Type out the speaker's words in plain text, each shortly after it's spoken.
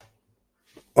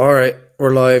All right,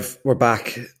 we're live. We're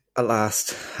back at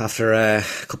last after a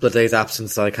couple of days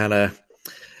absence. I kind of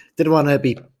didn't want to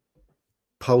be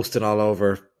posting all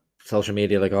over social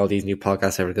media like all these new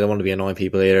podcasts ever. I don't want to be annoying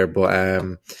people either. But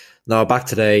no, back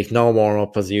today. No warm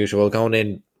up as usual. Going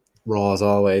in raw as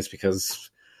always because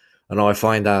I know I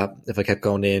find that if I kept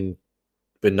going in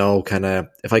with no kind of,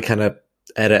 if I kind of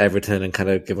edit everything and kind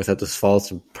of give myself this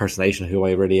false impersonation of who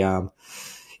I really am,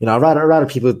 I'd rather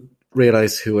people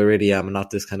realize who I really am and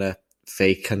not this kind of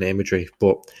fake kind of imagery.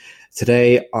 But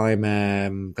today I'm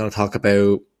going to talk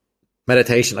about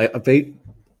meditation.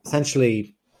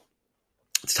 Essentially,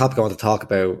 it's a topic I want to talk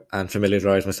about and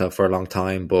familiarize myself for a long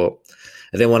time, but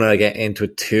I didn't want to get into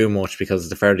it too much because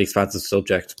it's a fairly expansive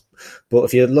subject. But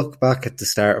if you look back at the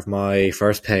start of my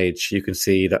first page, you can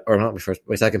see that, or not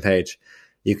my second page,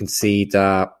 you can see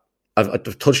that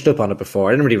I've touched up on it before.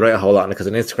 I didn't really write a whole lot on it because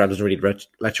on Instagram doesn't really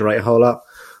let you write a whole lot.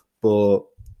 But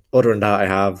other than that, I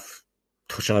have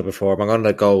touched on it before. But I'm going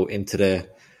to go into the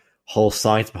whole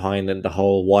science behind it, and the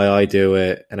whole why I do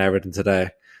it and everything today.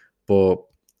 But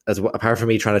apart from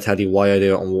me trying to tell you why I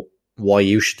do it and why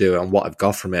you should do it and what I've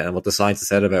got from it and what the science has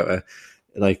said about it,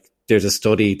 like there's a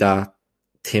study that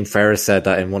Tim Ferriss said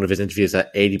that in one of his interviews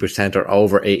that 80% or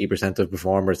over 80% of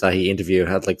performers that he interviewed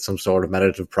had like some sort of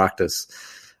meditative practice.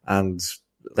 And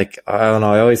like, I don't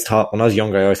know, I always thought when I was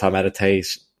younger, I always thought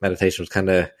meditation was kind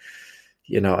of,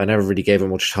 I never really gave it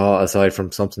much thought aside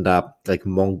from something that like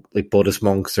Buddhist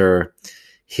monks or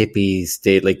hippies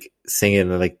did, like singing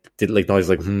and like did like noise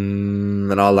like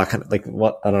and all that kind of like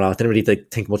what I don't know. I didn't really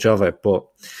like, think much of it, but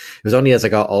it was only as I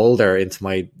got older into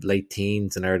my late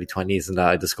teens and early 20s and that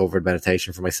I discovered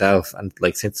meditation for myself. And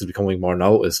like since it's becoming more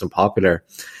noticed and popular,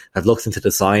 I've looked into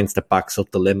the science that backs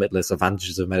up the limitless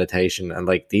advantages of meditation, and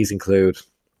like these include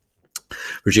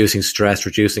reducing stress,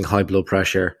 reducing high blood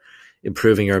pressure,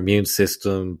 improving your immune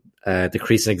system,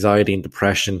 decreasing anxiety and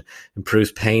depression,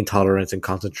 improves pain tolerance and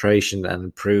concentration, and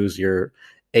improves your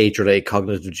age-related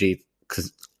cognitive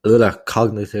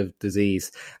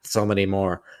disease, so many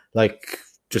more. Like,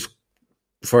 just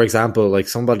for example, like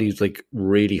somebody who's like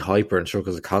really hyper and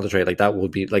struggles to concentrate, like that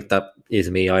would be like, that is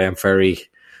me. I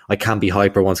can be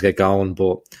hyper once I get going,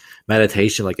 but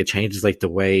meditation, like it changes like the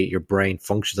way your brain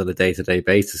functions on a day-to-day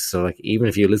basis. So like even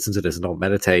if you listen to this and don't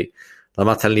meditate, I'm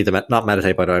not telling you to not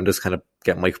meditate, by the way, I'm just kind of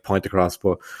getting my point across,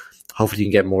 but hopefully you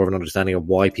can get more of an understanding of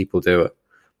why people do it.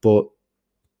 But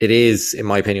it is, in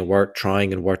my opinion, worth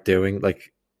trying and worth doing.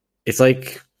 Like, it's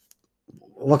like,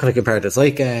 what can I compare it to? It's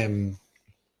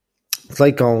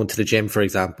like going to the gym, for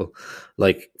example.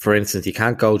 Like, for instance, you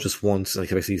can't go just once and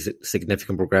expect to see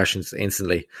significant progressions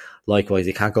instantly. Likewise,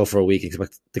 you can't go for a week and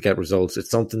expect to get results. It's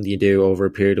something you do over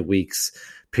a period of weeks,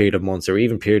 period of months, or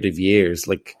even period of years,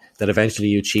 like that eventually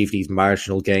you achieve these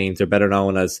marginal gains. They're better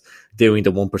known as doing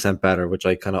the 1% better, which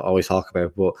I kind of always talk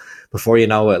about. But before you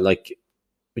know it, like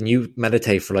when you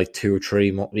meditate for like 2 or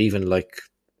 3 months, even like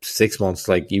 6 months,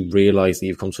 like you realize that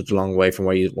you've come such a long way from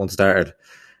where you once started.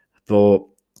 But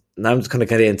now I'm just going to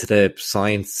get into the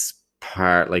science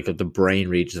part, like of the brain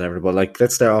regions and everything. But like,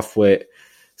 let's start off with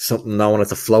something known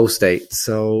as a flow state.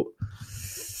 So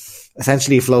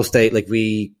essentially a flow state, like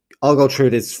I'll go through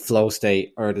this flow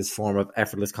state or this form of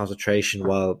effortless concentration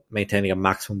while maintaining a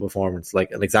maximum performance.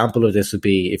 Like an example of this would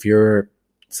be if you're,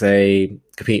 say,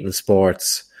 competing in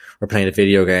sports or playing a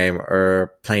video game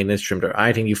or playing an instrument or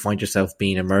anything you find yourself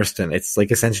being immersed in. It's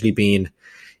like essentially being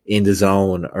in the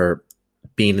zone or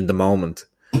being in the moment.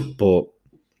 But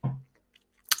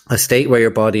a state where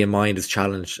your body and mind is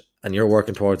challenged and you're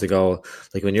working towards a goal,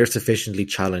 like when you're sufficiently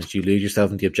challenged, you lose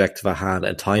yourself in the objective at hand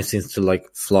and time seems to like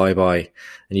fly by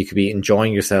and you could be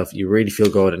enjoying yourself. You really feel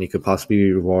good and you could possibly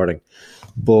be rewarding.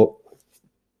 But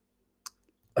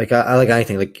like I like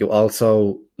anything, like you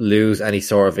also lose any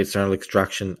sort of external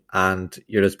extraction and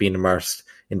you're just being immersed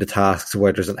in the tasks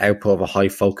where there's an output of a high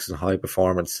focus and high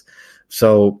performance.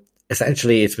 So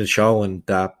essentially it's been shown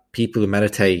that people who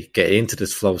meditate get into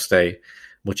this flow state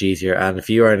much easier. And if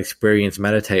you are an experienced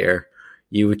meditator,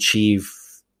 you achieve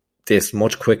this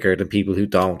much quicker than people who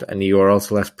don't. And you are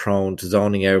also less prone to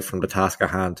zoning out from the task at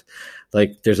hand.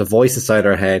 Like there's a voice inside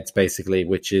our heads basically,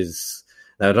 which is,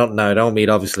 I don't mean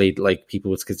obviously like people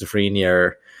with schizophrenia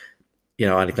or,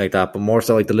 anything like that, but more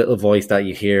so like the little voice that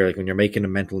you hear, like when you're making a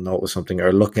mental note of something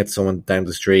or looking at someone down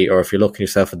the street, or if you're looking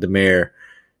yourself in the mirror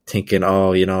thinking,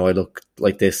 oh, I look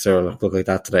like this or look like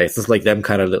that today. It's just like them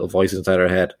kind of little voices inside our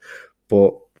head.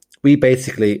 But we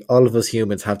basically, all of us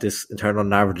humans have this internal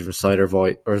narrative inside our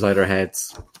voice or inside our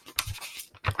heads.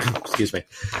 Excuse me.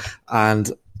 And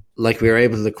like we were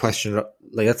able to question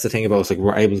like that's the thing about us, like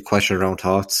we're able to question our own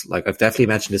thoughts. Like I've definitely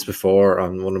mentioned this before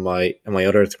on one of my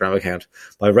other Instagram account.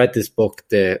 But I read this book,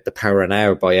 The Power of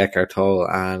Now by Eckhart Tolle,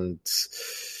 and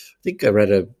I think I read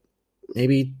it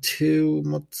maybe 2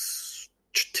 months,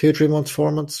 3 months,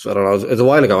 4 months. I don't know. It was a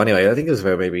while ago anyway. I think it was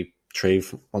about maybe 3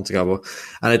 months ago.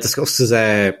 And it discusses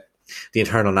the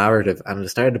internal narrative. And at the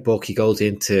start of the book, he goes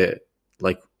into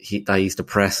like that he's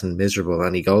depressed and miserable,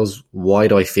 and he goes, "Why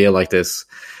do I feel like this?"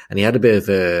 And he had a bit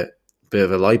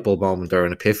of a light bulb moment or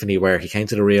an epiphany where he came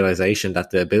to the realization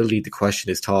that the ability to question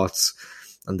his thoughts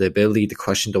and the ability to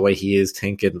question the way he is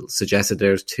thinking suggested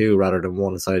there's two rather than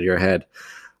one inside of your head.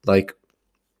 Like,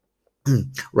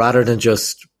 rather than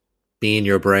just being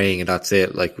your brain and that's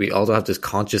it. Like, we also have this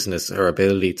consciousness or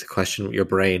ability to question your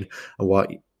brain and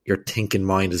what your thinking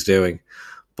mind is doing.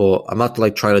 But I'm not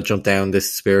like trying to jump down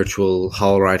this spiritual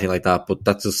hole or anything like that, but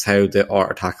that's just how the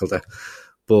art tackled it.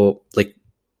 But like,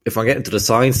 if I'm getting to the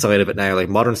science side of it now, like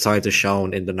modern science is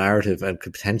shown in the narrative and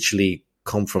could potentially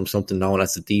come from something known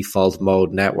as the default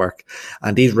mode network.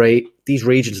 And these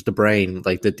regions of the brain,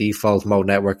 like the default mode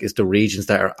network, is the regions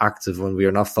that are active when we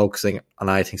are not focusing on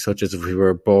anything, such as if we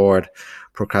were bored,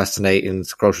 procrastinating,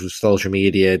 scrolling through social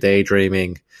media,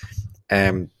 daydreaming,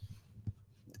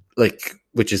 like,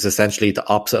 which is essentially the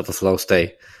opposite of a flow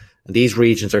state. And these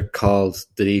regions are called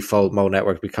the default mode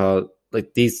network because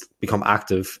like these become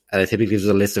active, and it typically gives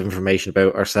us a list of information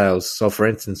about ourselves. So for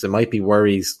instance, it might be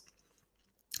worries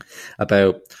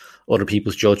about other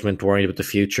people's judgment, worrying about the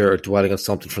future, or dwelling on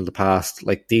something from the past.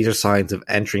 Like, these are signs of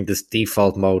entering this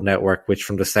default mode network, which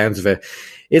from the sounds of it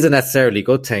isn't necessarily a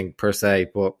good thing per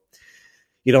se, but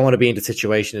you don't want to be in the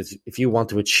situation if you want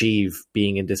to achieve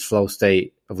being in this flow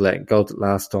state of letting go to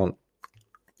last on.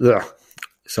 Ugh.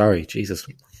 Sorry, Jesus.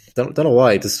 Don't know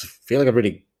why. I just feel like a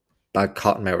really bad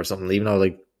cotton mouth or something, even though I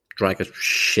like drank a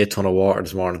shit ton of water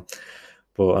this morning.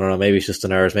 But I don't know, maybe it's just the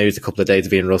nerves. Maybe it's a couple of days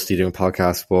of being rusty doing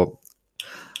podcasts. But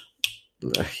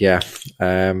yeah,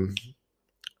 I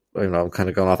don't know, I'm kind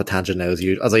of going off a tangent now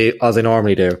as I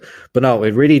normally do. But no,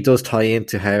 it really does tie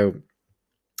into how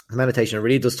meditation, it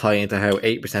really does tie into how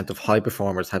 8% of high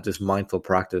performers have this mindful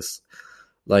practice.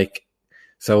 Like,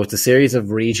 so it's a series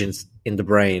of regions in the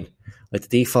brain, like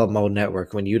the default mode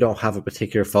network, when you don't have a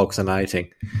particular focus on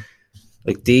anything.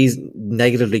 Like, these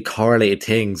negatively correlated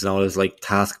things, known as like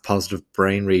task positive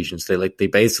brain regions, they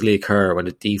basically occur when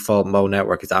the default mode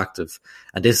network is active.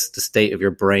 And this, the state of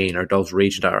your brain, or those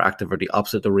regions that are active, are the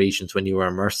opposite of the regions when you are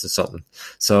immersed in something.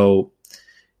 So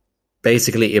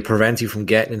basically, it prevents you from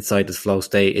getting inside this flow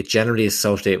state. It generally is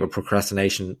associated with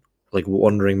procrastination, like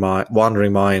wandering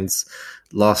minds,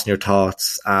 lost in your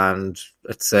thoughts, and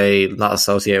let's say not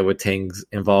associated with things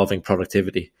involving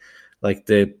productivity. Like,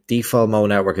 the default mode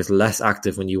network is less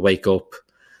active when you wake up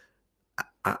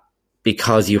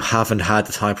because you haven't had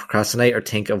the time to procrastinate or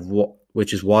think of what,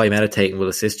 which is why meditating will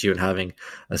assist you in having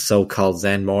a so-called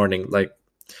Zen morning. Like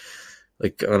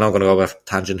I'm not going to go off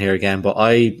tangent here again, but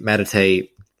I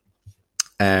meditate.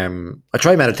 I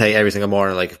try to meditate every single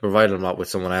morning, like provided I'm not with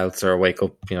someone else or I wake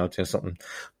up, doing something.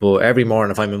 But every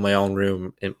morning, if I'm in my own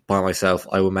room by myself,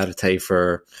 I will meditate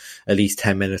for at least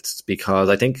 10 minutes, because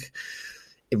I think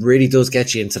it really does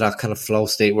get you into that kind of flow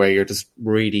state where you're just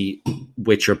really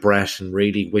with your breath and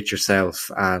really with yourself.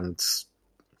 And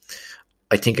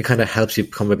I think it kind of helps you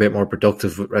become a bit more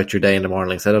productive throughout your day in the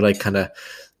morning, instead of like kind of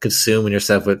consuming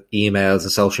yourself with emails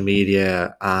and social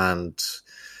media and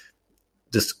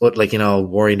just like,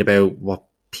 worrying about what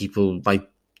people might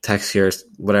text you or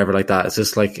whatever like that. It's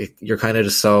just like you're kind of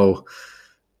just so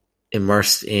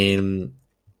immersed in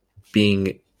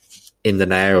being in the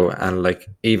now. And like,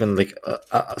 even like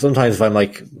sometimes if I'm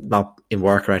like not in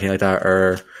work or anything like that,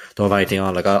 or don't have anything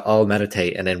on, like I'll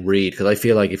meditate and then read, because I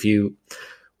feel like if you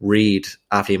read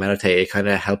after you meditate, it kind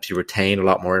of helps you retain a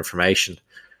lot more information.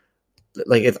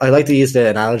 Like, if I like to use the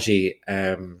analogy,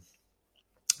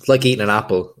 it's like eating an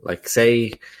apple. Like,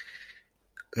 say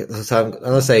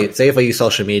if I use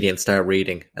social media and start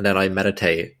reading, and then I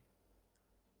meditate,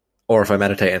 or if I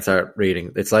meditate and start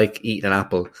reading, it's like eating an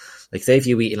apple. Like, say if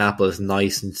you eat an apple, it's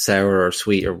nice and sour or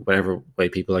sweet or whatever way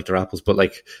people like their apples, but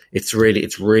like it's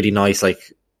really nice,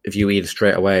 like if you eat it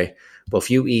straight away. But if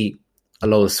you eat a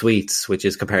load of sweets, which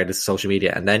is compared to social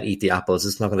media, and then eat the apples,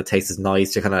 it's not going to taste as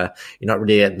nice. You're not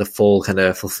really getting the full kind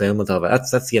of fulfillment of it.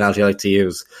 That's the analogy I like to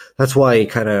use. That's why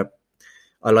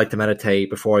I like to meditate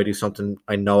before I do something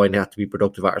I know I have to be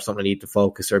productive at, or something I need to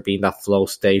focus or be in that flow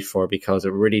state for, because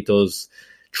it really does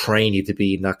train you to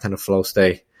be in that kind of flow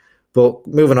state. But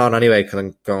moving on anyway, because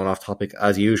I'm going off topic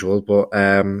as usual. But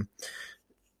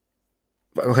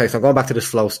okay, so I'm going back to this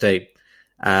flow state,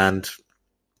 and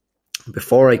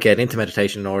before I get into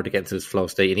meditation, in order to get into this flow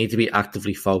state, you need to be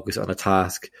actively focused on a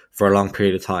task for a long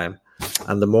period of time.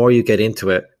 And the more you get into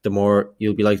it, the more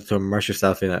you'll be likely to immerse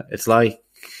yourself in it. It's like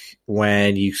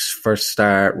when you first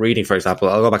start reading, for example.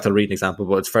 I'll go back to the reading example,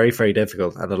 but it's very, very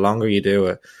difficult. And the longer you do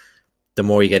it, the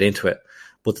more you get into it.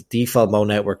 But the default mode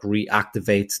network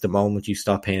reactivates the moment you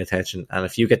stop paying attention. And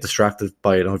if you get distracted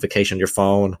by a notification on your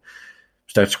phone,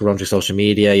 start scrolling through social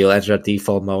media, you'll enter that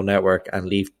default mode network and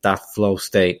leave that flow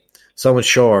state. So in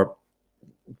short,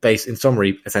 based in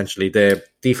summary, essentially, the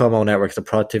default mode network is a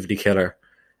productivity killer,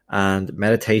 and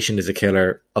meditation is a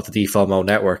killer of the default mode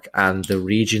network. And the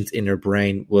regions in your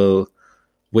brain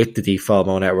with the default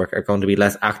mode network are going to be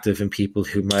less active in people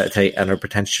who meditate and are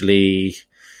potentially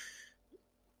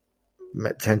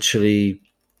less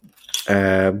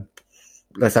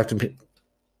active.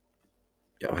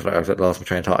 I've lost my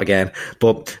train of thought again.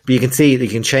 But you can see that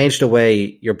you can change the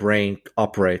way your brain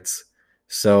operates.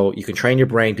 So you can train your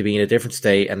brain to be in a different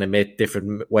state and emit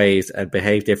different ways and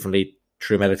behave differently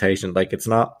through meditation. Like, it's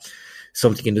not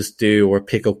something you can just do or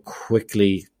pick up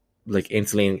quickly, like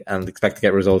instantly, and expect to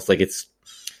get results. Like, it's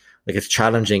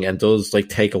challenging and does like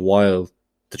take a while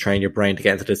to train your brain to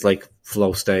get into this like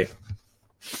flow state.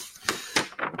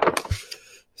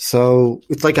 So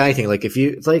it's like anything. Like,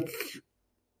 it's like, you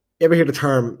ever hear the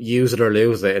term "use it or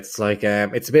lose it"? It's like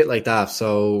it's a bit like that.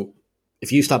 So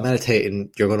if you stop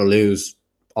meditating, you're going to lose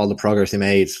all the progress you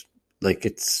made. Like,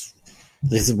 this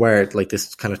is where like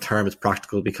this kind of term is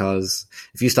practical, because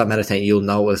if you stop meditating, you'll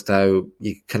notice how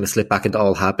you kind of slip back into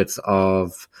old habits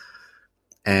of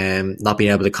not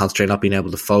being able to concentrate, not being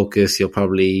able to focus. You'll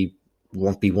probably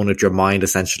won't be one with your mind,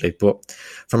 essentially. But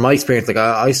from my experience, like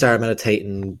I started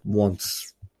meditating once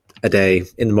a day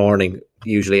in the morning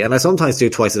usually, and I sometimes do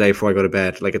twice a day before I go to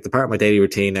bed. Like, it's a part of my daily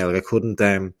routine now. Like, I couldn't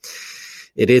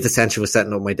it is essential for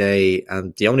setting up my day.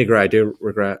 And the only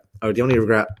regret I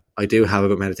do have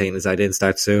about meditating is I didn't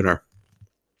start sooner.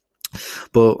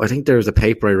 But I think there's a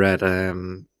paper I read, I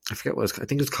forget what I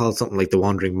think it's called something like The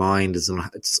Wandering Mind is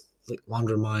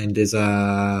Wandering Mind is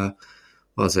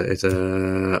it's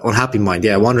a unhappy mind.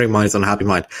 Yeah, Wandering Mind is unhappy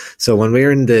mind. So when we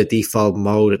were in the default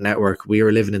mode network, we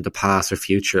were living in the past or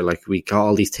future. Like, we got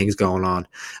all these things going on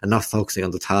and not focusing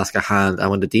on the task at hand. And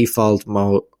when the default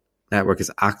mode network is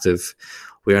active,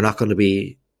 we are not going to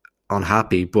be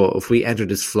unhappy. But if we enter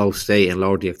this flow state and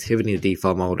lower the activity in the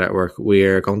default mode network,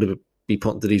 we're going to be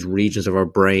put into these regions of our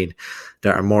brain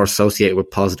that are more associated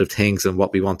with positive things and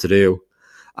what we want to do.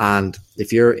 And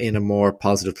if you're in a more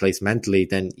positive place mentally,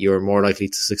 then you're more likely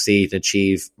to succeed and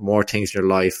achieve more things in your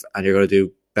life, and you're going to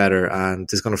do better. And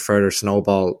it's going to further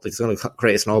snowball. It's going to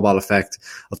create a snowball effect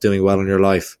of doing well in your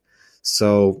life.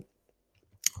 So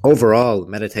overall,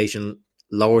 meditation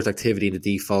lowers activity in the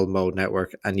default mode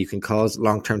network, and you can cause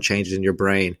long-term changes in your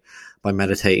brain by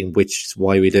meditating, which is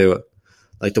why we do it.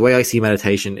 Like, the way I see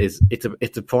meditation is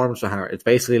it's a form of Sahara. It's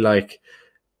basically like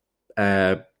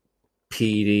PEDs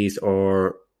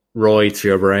or roids for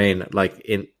your brain. Like,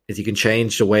 if you can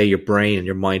change the way your brain and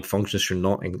your mind functions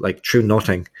through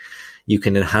nothing, you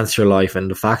can enhance your life.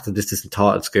 And the fact that this isn't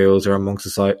taught at schools or amongst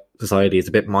society is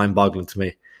a bit mind-boggling to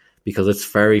me, because it's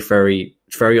very, very,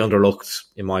 very underlooked,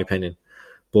 in my opinion.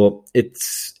 But it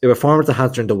reforms the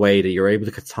enhancer in the way that you're able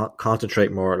to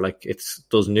concentrate more. Like, it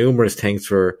does numerous things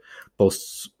for both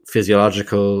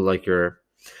physiological, like your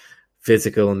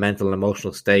physical and mental and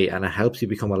emotional state, and it helps you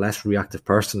become a less reactive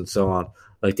person and so on.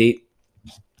 Like,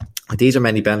 these are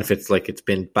many benefits. Like, it's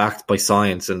been backed by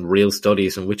science and real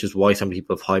studies, and which is why some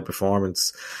people of high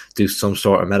performance do some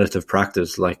sort of meditative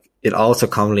practice. Like, it also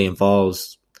commonly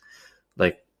involves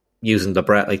like using the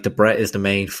breath. Like, the breath is the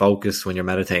main focus when you're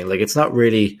meditating. Like, it's not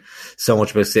really so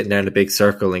much about sitting there in a big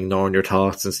circle, ignoring your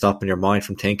thoughts and stopping your mind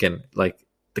from thinking. Like,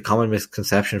 the common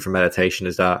misconception for meditation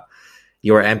is that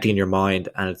you are emptying your mind,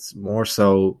 and it's more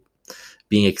so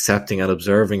being accepting and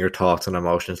observing your thoughts and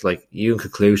emotions. Like, you, in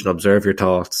conclusion, observe your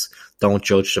thoughts, don't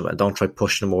judge them, and don't try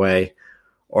pushing them away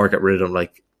or get rid of them.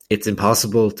 Like, it's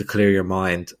impossible to clear your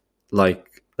mind. Like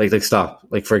stop.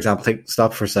 Like, for example,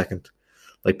 stop for a second.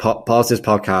 Like, pause this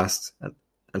podcast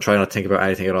and try not to think about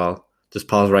anything at all. Just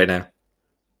pause right now.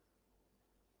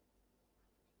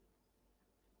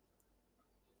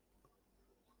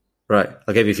 Right,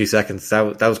 I'll give you a few seconds.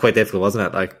 That was quite difficult, wasn't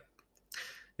it? Like,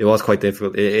 it was quite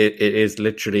difficult. It is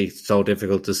literally so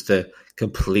difficult just to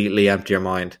completely empty your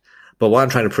mind. But what I'm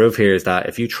trying to prove here is that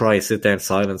if you try to sit there in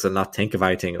silence and not think of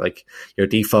anything, like, your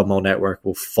default mode network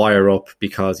will fire up,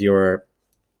 because you're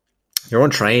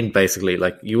untrained, basically.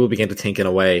 Like, you will begin to think in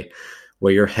a way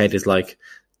where your head is like,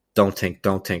 don't think,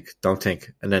 don't think, don't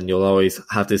think. And then you'll always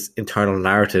have this internal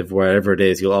narrative, wherever it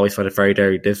is. You'll always find it very,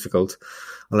 very difficult,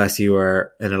 unless you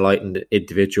are an enlightened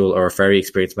individual or a very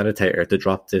experienced meditator, to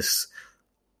drop this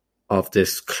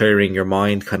clearing your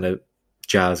mind kind of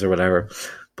jazz or whatever.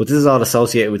 But this is all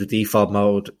associated with the default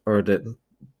mode, or the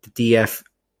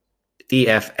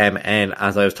DFMN,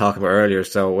 as I was talking about earlier.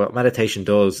 So what meditation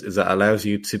does is it allows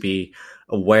you to be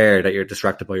aware that you're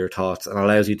distracted by your thoughts, and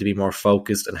allows you to be more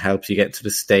focused, and helps you get into the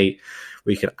state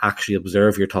where you can actually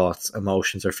observe your thoughts,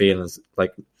 emotions, or feelings.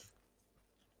 Like,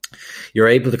 you're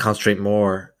able to concentrate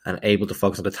more and able to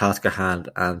focus on the task at hand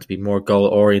and be more goal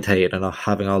orientated and not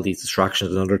having all these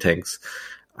distractions and other things.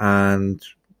 And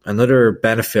another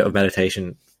benefit of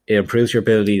meditation, it improves your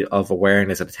ability of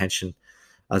awareness and attention,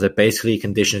 as it basically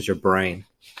conditions your brain.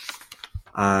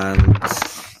 And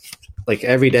like,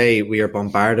 every day we are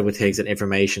bombarded with things and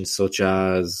information, such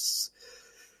as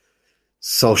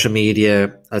social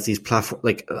media, as these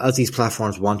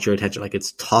platforms want your attention. Like,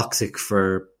 it's toxic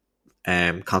for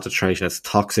concentration, it's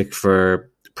toxic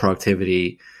for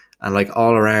productivity, and like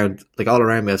all around me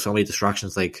there's so many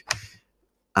distractions. Like,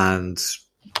 and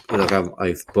like,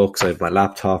 I've books, I've my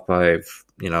laptop, I've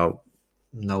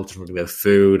notes about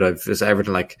food, I've just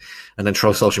everything, like, and then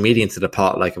throw social media into the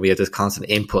pot. Like, we have this constant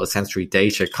input of sensory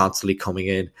data constantly coming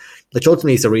in, which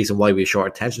ultimately is the reason why we have short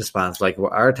attention spans. Like,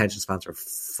 our attention spans are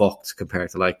fucked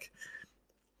compared to like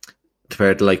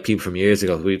people from years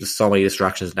ago. We have so many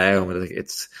distractions now.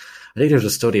 I think there's a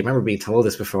study, I remember being told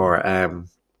this before, I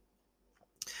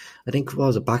think, what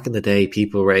was it, back in the day,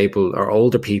 people were able, or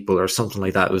older people or something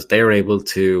like that, they were able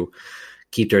to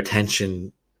keep their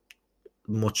attention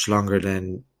much longer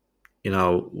than, I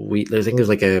think it was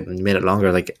like a minute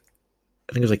longer. Like,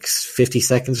 I think it was like 50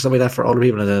 seconds or something like that for older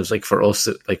people. And then it was like, for us,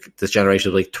 like this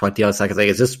generation, like 20 odd seconds. Like,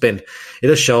 it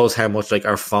just shows how much like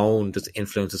our phone just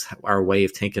influences our way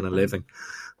of thinking and living.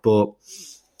 But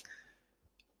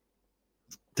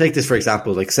take this for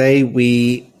example, like, say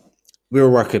we're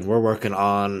working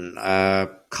on a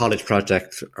college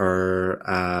project or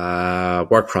a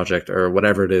work project or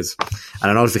whatever it is,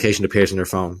 and a notification appears on your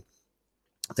phone.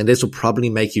 Then this will probably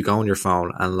make you go on your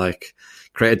phone and like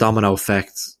create a domino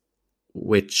effect,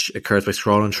 which occurs by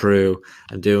scrolling through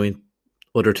and doing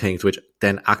other things, which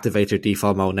then activate your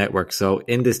default mode network. So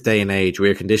in this day and age, we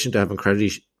are conditioned to have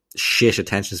incredibly shit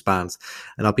attention spans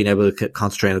and not being able to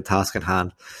concentrate on the task at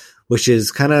hand, which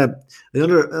is kind of, I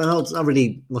know it's not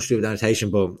really much to do with meditation,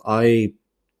 but I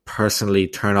personally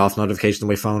turn off notifications on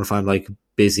my phone if I'm like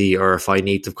busy or if I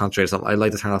need to concentrate on something. I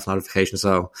like to turn off notifications,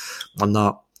 so I'm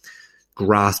not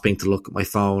grasping to look at my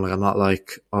phone. Like, I'm not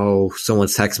like, oh,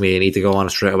 someone's texting me, I need to go on it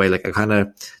straight away. Like, I kind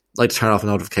of like to turn off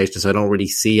notifications so I don't really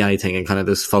see anything and kind of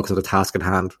just focus on the task at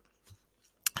hand.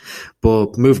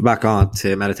 But moving back on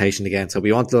to meditation again, so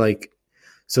we want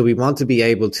to be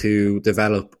able to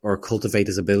develop or cultivate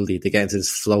this ability to get into this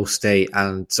flow state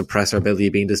and suppress our ability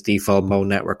of being this default mode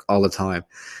network all the time.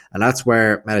 And that's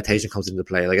where meditation comes into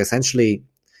play. Like, essentially,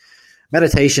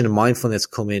 meditation and mindfulness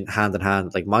come in hand.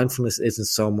 Like, mindfulness isn't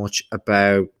so much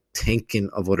about thinking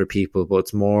of other people, but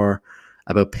it's more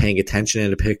about paying attention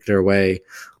in a particular way,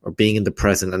 or being in the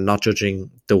present and not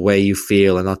judging the way you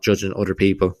feel and not judging other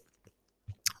people.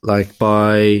 Like,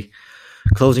 by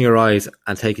closing your eyes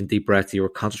and taking deep breaths, you are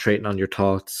concentrating on your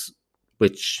thoughts,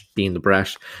 which being the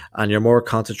breath, and you're more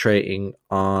concentrating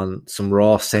on some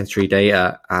raw sensory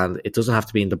data. And it doesn't have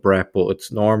to be in the breath, but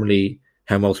it's normally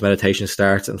how most meditation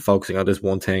starts, and focusing on this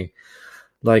one thing.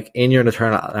 Like, in your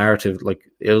internal narrative, like,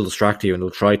 it'll distract you and it'll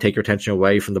try to take your attention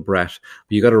away from the breath.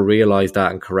 But you got to realize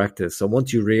that and correct it. So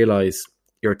once you realize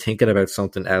you're thinking about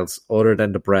something else other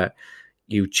than the breath,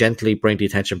 you gently bring the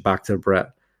attention back to the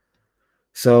breath.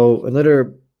 So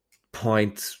another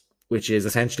point, which is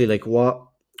essentially like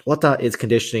what that is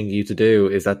conditioning you to do,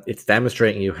 is that it's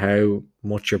demonstrating you how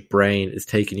much your brain is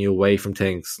taking you away from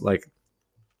things. Like,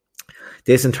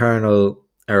 this internal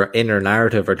or inner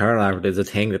narrative or internal narrative is a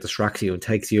thing that distracts you and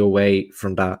takes you away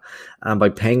from that. And by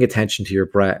paying attention to your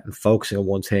breath and focusing on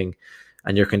one thing,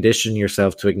 and you're conditioning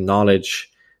yourself to acknowledge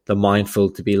the mindful,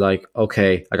 to be like,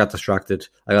 okay, I got distracted,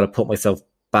 I got to put myself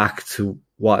back to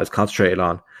what I was concentrated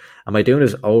on. And by doing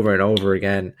this over and over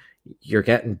again, you're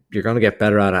going to get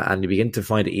better at it, and you begin to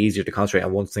find it easier to concentrate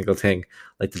on one single thing.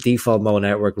 Like, the default mode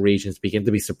network regions begin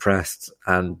to be suppressed,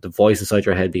 and the voice inside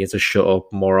your head begins to shut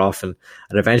up more often.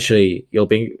 And eventually, you'll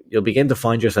begin to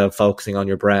find yourself focusing on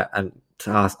your breath and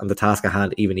the task at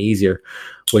hand even easier,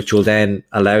 which will then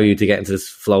allow you to get into this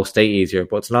flow state easier.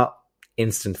 But it's not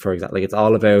instant, for example. Like, it's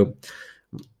all about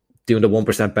doing the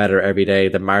 1% better every day,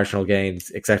 the marginal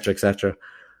gains, etc., etc.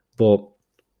 But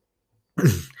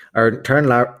our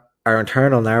our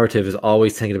internal narrative is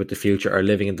always thinking about the future or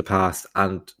living in the past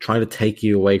and trying to take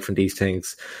you away from these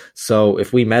things. So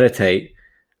if we meditate,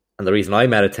 and the reason I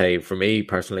meditate for me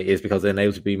personally is because it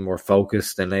enables me to be more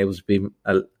focused, it enables me to be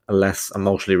a less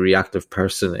emotionally reactive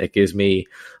person. It gives me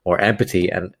more empathy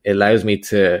and it allows me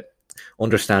to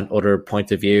understand other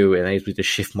points of view. It enables me to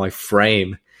shift my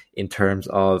frame in terms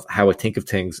of how I think of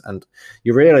things. And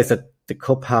you realize that the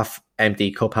cup half empty,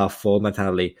 cup half full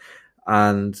mentality.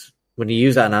 And when you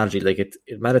use that analogy, like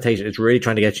meditation, it's really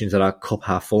trying to get you into that cup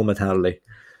half full mentality.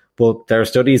 But there are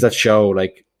studies that shows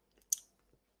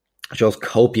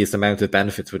copious amounts of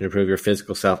benefits when you improve your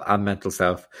physical self and mental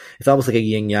self. It's almost like a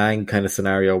yin yang kind of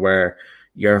scenario where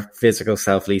your physical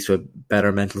self leads to a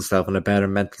better mental self, and a better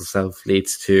mental self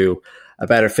leads to a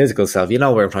better physical self. You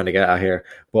know where I'm trying to get at here.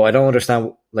 But I don't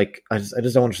understand, like, I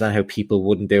just don't understand how people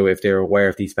wouldn't do it if they're aware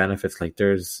of these benefits. Like,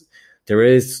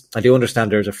 I do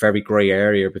understand there's a very grey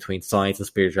area between science and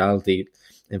spirituality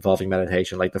involving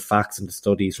meditation. Like, the facts and the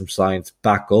studies from science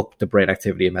back up the brain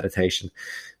activity of meditation.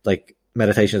 Like,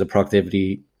 meditation is a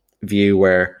productivity view,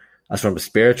 where, as from a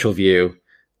spiritual view,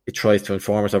 it tries to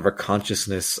inform us of our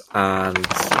consciousness and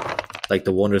like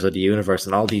the wonders of the universe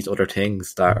and all these other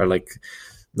things that are like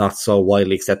not so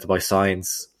widely accepted by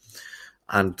science.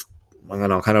 And I don't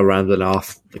know, I'm kind of rambling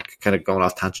off, like kind of going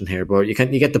off tangent here, but you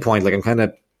get the point. Like, I'm kind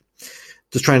of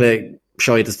just trying to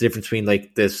show you this difference between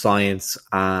like the science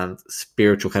and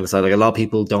spiritual kind of side. Like, a lot of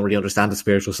people don't really understand the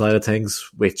spiritual side of things,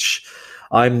 which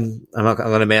I'm going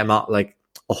to admit I'm not like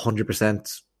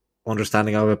 100%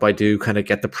 understanding of it, but I do kind of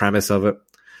get the premise of it.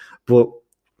 But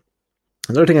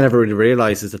another thing I never really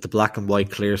realized is that the black and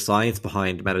white clear science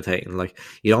behind meditating, like,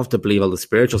 you don't have to believe all the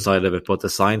spiritual side of it, but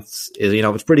the science is,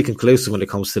 it's pretty conclusive when it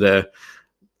comes to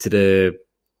the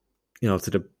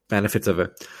benefits of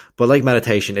it. But like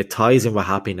meditation, it ties in with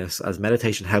happiness, as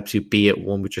meditation helps you be at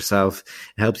one with yourself.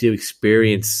 It helps you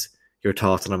experience your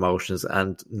thoughts and emotions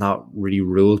and not really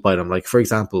ruled by them. Like, for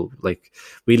example, like,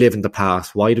 we live in the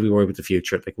past. Why do we worry about the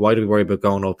future? Like, why do we worry about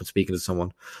going up and speaking to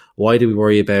someone? Why do we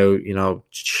worry about,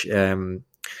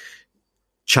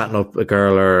 chatting up a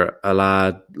girl or a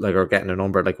lad, like, or getting a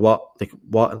number? Like,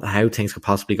 how things could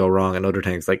possibly go wrong and other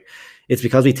things. Like, it's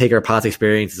because we take our past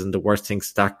experiences and the worst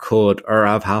things that could or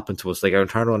have happened to us. Like, our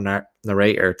internal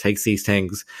narrator takes these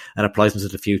things and applies them to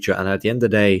the future. And at the end of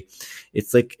the day,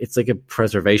 it's like a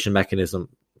preservation mechanism.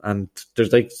 And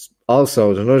there's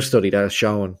another study that has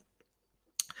shown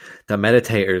that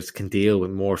meditators can deal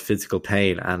with more physical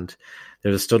pain. And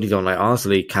there's a study done, I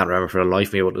honestly can't remember for the life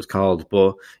of me what it was called,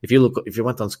 but if you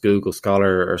went on Google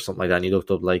Scholar or something like that and you looked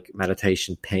up like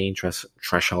meditation pain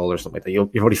threshold or something like that, you'll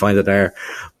probably find it there.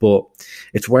 But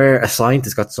it's where a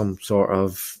scientist got some sort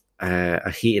of a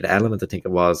heated element, I think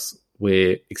it was,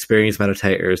 with experienced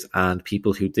meditators and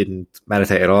people who didn't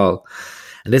meditate at all.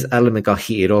 And this element got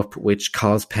heated up, which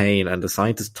caused pain. And the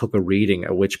scientists took a reading,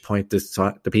 at which point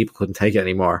the people couldn't take it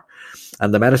anymore.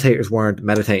 And the meditators weren't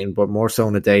meditating, but more so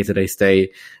in a day-to-day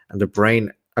state. And the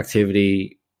brain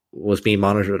activity was being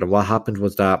monitored. And what happened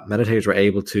was that meditators were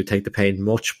able to take the pain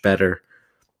much better,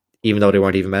 even though they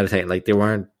weren't even meditating. Like, they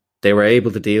were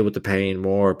able to deal with the pain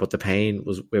more, but the pain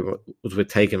was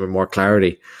taken with more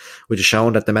clarity, which is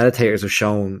showing that the meditators are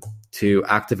shown to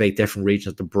activate different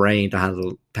regions of the brain to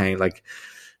handle pain. Like,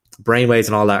 brainwaves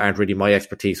and all that aren't really my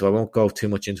expertise, so I won't go too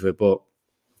much into it. But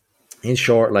in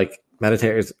short, like,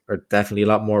 meditators are definitely a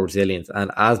lot more resilient.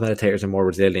 And as meditators are more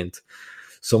resilient,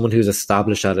 someone who's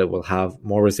established at it will have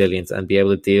more resilience and be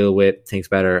able to deal with things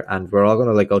better. And we're all going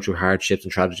to like go through hardships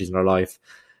and tragedies in our life.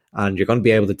 And you're going to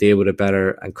be able to deal with it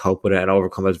better and cope with it and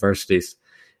overcome adversities.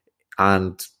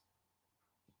 And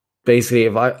basically,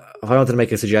 if I wanted to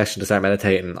make a suggestion to start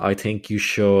meditating, I think you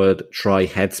should try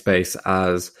Headspace,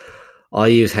 as I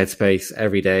use Headspace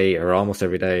every day or almost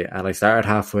every day. And I started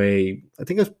halfway, I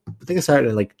think I started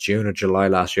in like June or July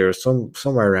last year,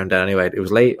 somewhere around there anyway. It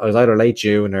was either late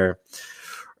June or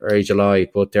early July,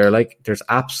 but there's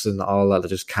apps and all that.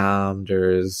 There's Calm,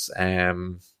 there's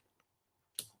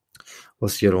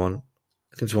what's the other one?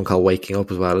 I think there's one called Waking Up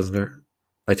as well, isn't there?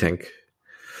 I think.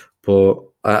 But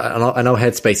I know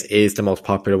Headspace is the most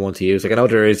popular one to use. Like, I know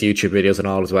there is YouTube videos and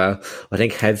all as well. I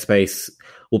think Headspace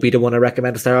will be the one I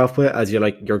recommend to start off with, as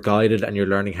you're guided and you're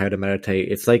learning how to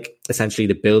meditate. It's like essentially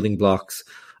the building blocks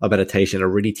of meditation. It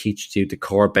really teaches you the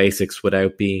core basics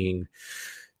without being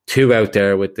too out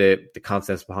there with the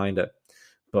concepts behind it.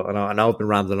 But I know I've been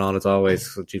rambling on as always.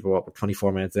 So, geez, we're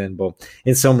 24 minutes in. But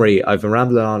in summary, I've been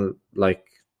rambling on, like,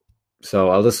 so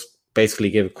I'll just basically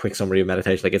give a quick summary of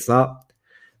meditation. Like,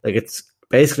 it's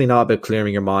basically not about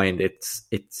clearing your mind.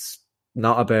 It's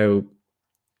not about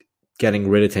getting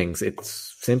rid of things.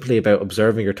 It's simply about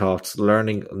observing your thoughts,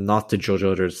 learning not to judge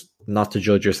others, not to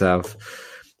judge yourself.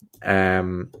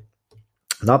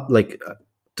 Not like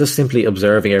just simply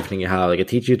observing everything you have. Like it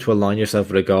teaches you to align yourself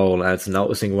with a goal, and it's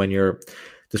noticing when you're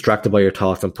distracted by your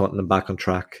thoughts and putting them back on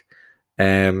track.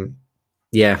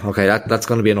 Yeah, okay, that's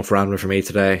going to be enough rambling for me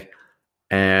today.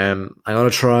 I'm going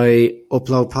to try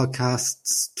upload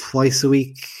podcasts twice a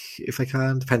week if I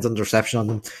can. Depends on the reception on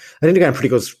them. I think they're getting pretty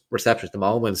good reception at the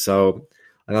moment, so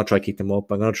I'm going to try to keep them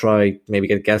up. I'm going to try maybe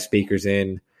get guest speakers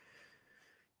in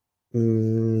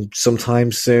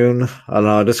sometime soon. I don't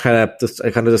know.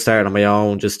 I kind of just started on my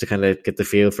own just to kind of get the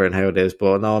feel for it and how it is.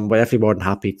 But no, I'm definitely more than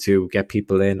happy to get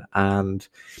people in. And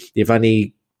if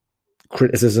any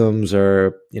criticisms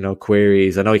or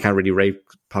queries, I know you can't really rate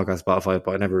podcast Spotify,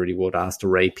 but I never really would ask to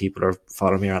rate people or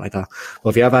follow me around like that. But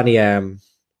if you have any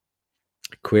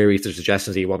queries or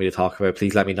suggestions that you want me to talk about,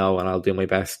 please let me know and I'll do my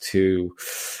best to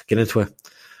get into it.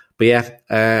 But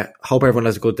yeah, hope everyone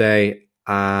has a good day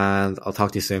and I'll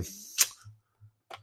talk to you soon.